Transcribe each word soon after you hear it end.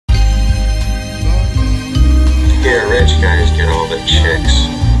Yeah, rich guys get all the chicks.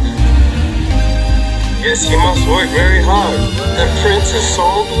 Yes, he must work very hard. The Princess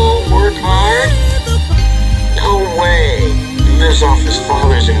Cerebral work hard? No way. He lives off his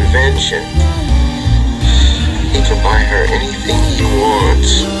father's invention. He can buy her anything he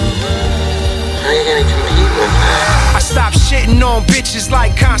wants. How are you gonna compete with that? I stopped shitting on bitches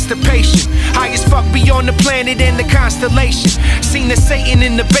like constipation. High as fuck beyond the planet and the constellation. Seen the Satan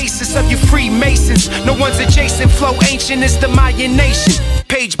in the basis of your Freemasons. No one's adjacent, flow ancient as the Mayan nation.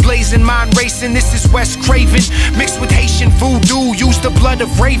 Page blazing, mind racing, this is West Craven. Mixed with Haitian voodoo, use the blood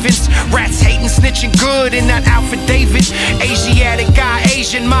of ravens. Rats hating, snitching good in that Alpha David. Asiatic guy,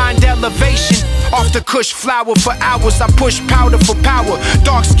 Asian mind elevation. Off the Kush flower for hours, I push powder for power.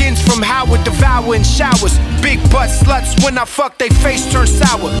 Dark skins from Howard, devouring showers. Big butt sluts, when I fuck, they face turn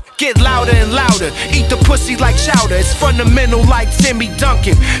sour. Get louder and louder, eat the pussy like chowder. It's fundamental like Timmy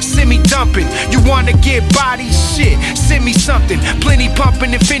Duncan. Send me dumping, you wanna get body? Shit, send me something. Plenty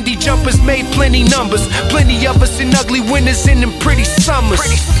pumping and Fendi jumpers made plenty numbers. Plenty of us in ugly winters and in pretty summers.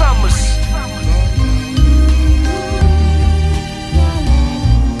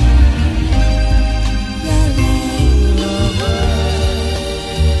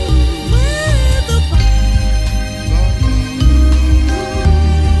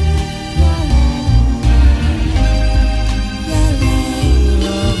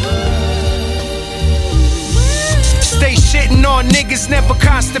 Stay shitting on niggas never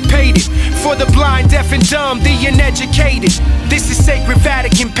constipated. For the blind, deaf and dumb, the uneducated. This is sacred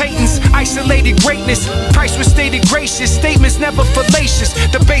Vatican paintings, isolated greatness. Christ was stated gracious, statements never fallacious.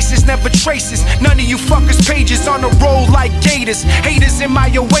 The basis never traces, none of you fuckers pages on a roll like gators. Haters in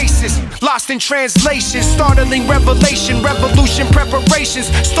my oasis, lost in translation. Startling revelation, revolution preparations.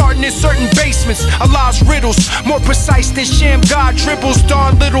 Starting in certain basements, Allah's riddles. More precise than sham God dribbles.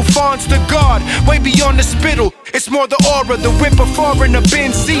 Darn little fawns to God, way beyond the spittle. It's more the aura, the whip of foreign, a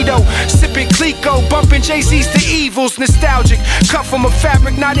Benzito. Sipping Clico, bumping Jay-Z's the evils. Nostalgic, cut from a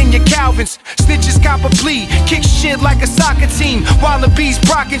fabric, not in your Calvins. Snitches cop a plea, kick shit like a soccer team. Wallabies,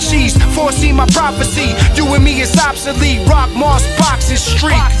 Brock and cheese, foresee my prophecy. You and me is obsolete, rock, moss, boxing,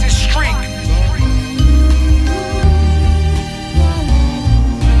 streak.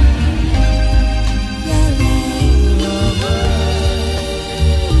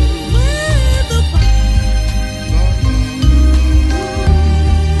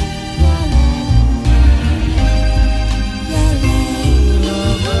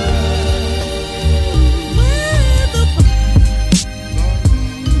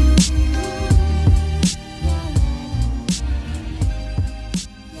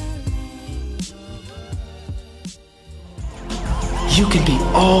 You can be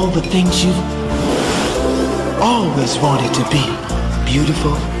all the things you've always wanted to be.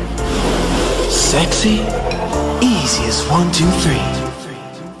 Beautiful, sexy, easy as 1, 2, 3.